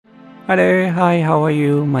Hi there, hi, how are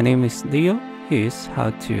you? My name is Leo. Here's How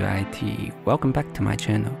to IT. Welcome back to my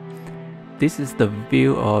channel. This is the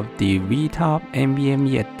view of the RIITOP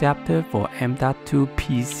NVMe adapter for M.2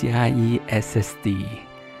 PCIe SSD.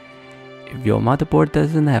 If your motherboard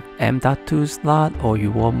doesn't have M.2 slot or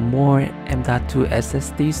you want more M.2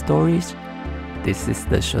 SSD storage, this is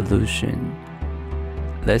the solution.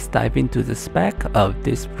 Let's dive into the spec of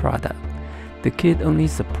this product. The kit only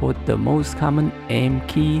supports the most common M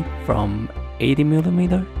key from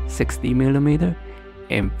 80mm, 60mm,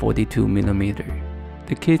 and 42mm.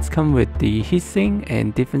 The kits come with the heatsink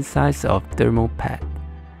and different size of thermal pad.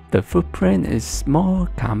 The footprint is small,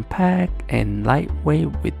 compact, and lightweight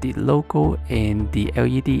with the logo and the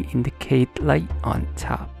LED indicate light on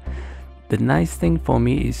top. The nice thing for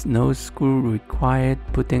me is no screw required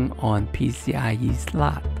putting on PCIe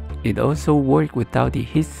slot. It also works without the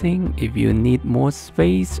heatsink if you need more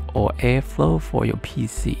space or airflow for your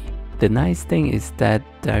PC. The nice thing is that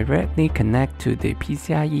directly connect to the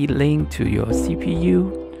PCIe link to your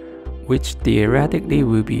CPU, which theoretically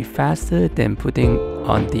will be faster than putting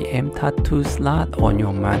on the M.2 slot on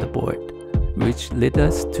your motherboard, which led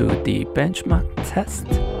us to the benchmark test.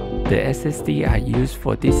 The SSD I use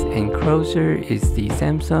for this enclosure is the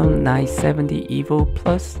Samsung 970 EVO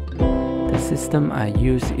Plus. The system I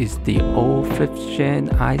use is the old 5th Gen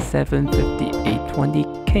i7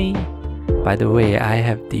 5820K. By the way, I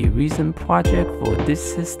have the recent project for this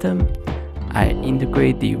system. I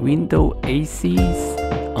integrate the Windows ACs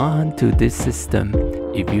onto this system.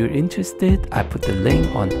 If you're interested, I put the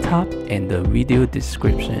link on top and the video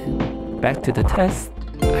description. Back to the test.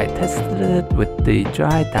 I tested it with the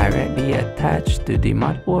drive directly attached to the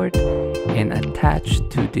motherboard and attached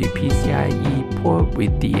to the PCIe port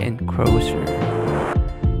with the enclosure.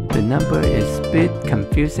 The number is a bit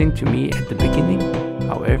confusing to me at the beginning,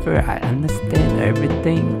 however I understand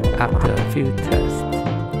everything after a few tests.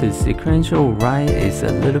 The sequential write is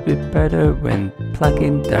a little bit better when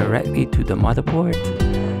plugging directly to the motherboard.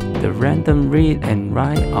 The random read and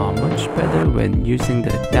write are much better when using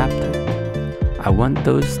the adapter. I want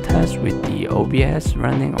those tests with the OBS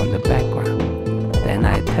running on the background. Then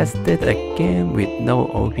I tested again with no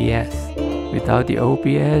OBS. Without the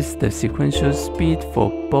OBS, the sequential speed for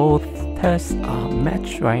both tests are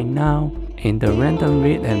matched right now, and the random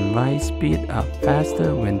read and write speed are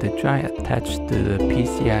faster when the drive attached to the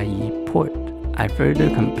PCIe port. I further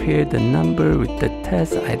compared the number with the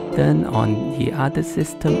test I done on the other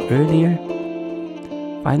system earlier.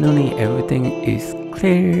 Finally, everything is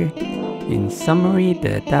clear. In summary,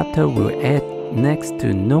 the adapter will add next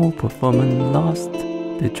to no performance loss.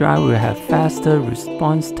 The drive will have faster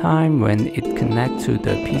response time when it connects to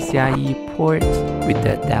the PCIe port with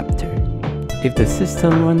the adapter. If the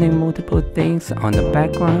system running multiple things on the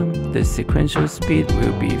background, the sequential speed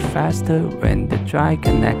will be faster when the drive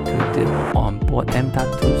connects to the onboard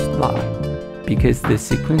M.2 slot. Because the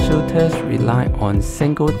sequential test rely on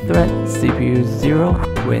single thread CPU 0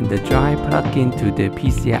 when the drive plug into the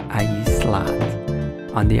PCIe slot.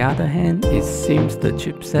 On the other hand, it seems the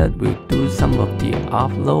chipset will do some of the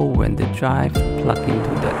offload when the drive plug into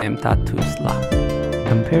the M.2 slot.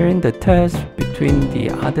 Comparing the test between the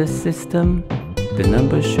other system, the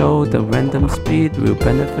numbers show the random speed will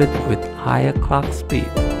benefit with higher clock speed.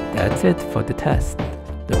 That's it for the test.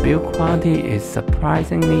 The build quality is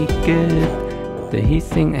surprisingly good. The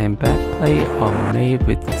heatsink and backplate are made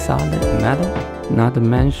with solid metal. Not to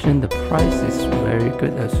mention the price is very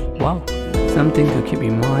good as well. Something to keep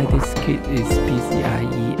in mind, this kit is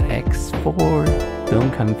PCIe X4.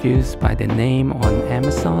 Don't confuse by the name on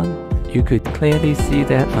Amazon. You could clearly see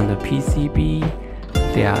that on the PCB.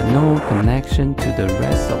 There are no connection to the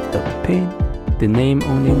rest of the pin. The name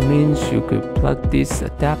only means you could plug this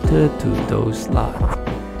adapter to those slots.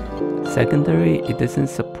 Secondary, it doesn't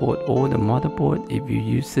support all the motherboard if you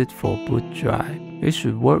use it for boot drive. It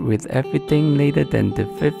should work with everything later than the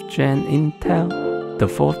 5th Gen Intel. The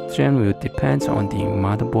 4th Gen will depend on the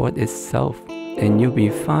motherboard itself, and you'll be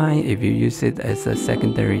fine if you use it as a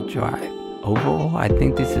secondary drive. Overall, I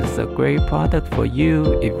think this is a great product for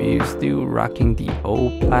you if you're still rocking the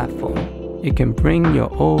old platform. You can bring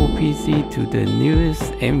your old PC to the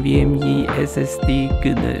newest NVMe SSD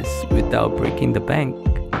goodness without breaking the bank.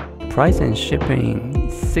 Price and shipping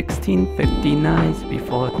 $16.59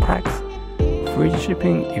 before tax. Free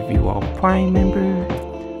shipping if you are a Prime member.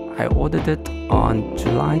 I ordered it on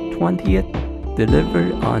July 20th,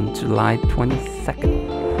 delivered on July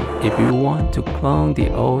 22nd. If you want to clone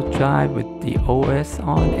the old drive with the OS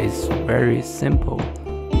on, it's very simple.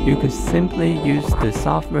 You could simply use the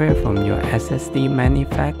software from your SSD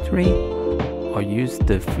manufacturer or use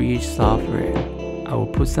the free software. I will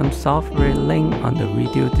put some software link on the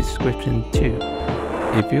video description too.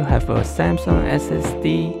 If you have a Samsung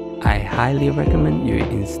SSD, I highly recommend you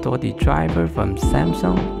install the driver from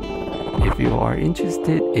Samsung. If you are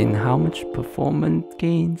interested in how much performance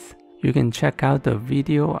gains, you can check out the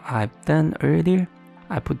video I've done earlier.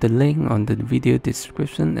 I put the link on the video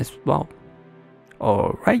description as well.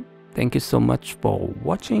 Alright, thank you so much for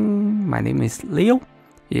watching. My name is Leo.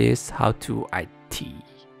 Here's How to IT.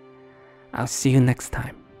 I'll see you next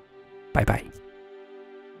time. Bye bye.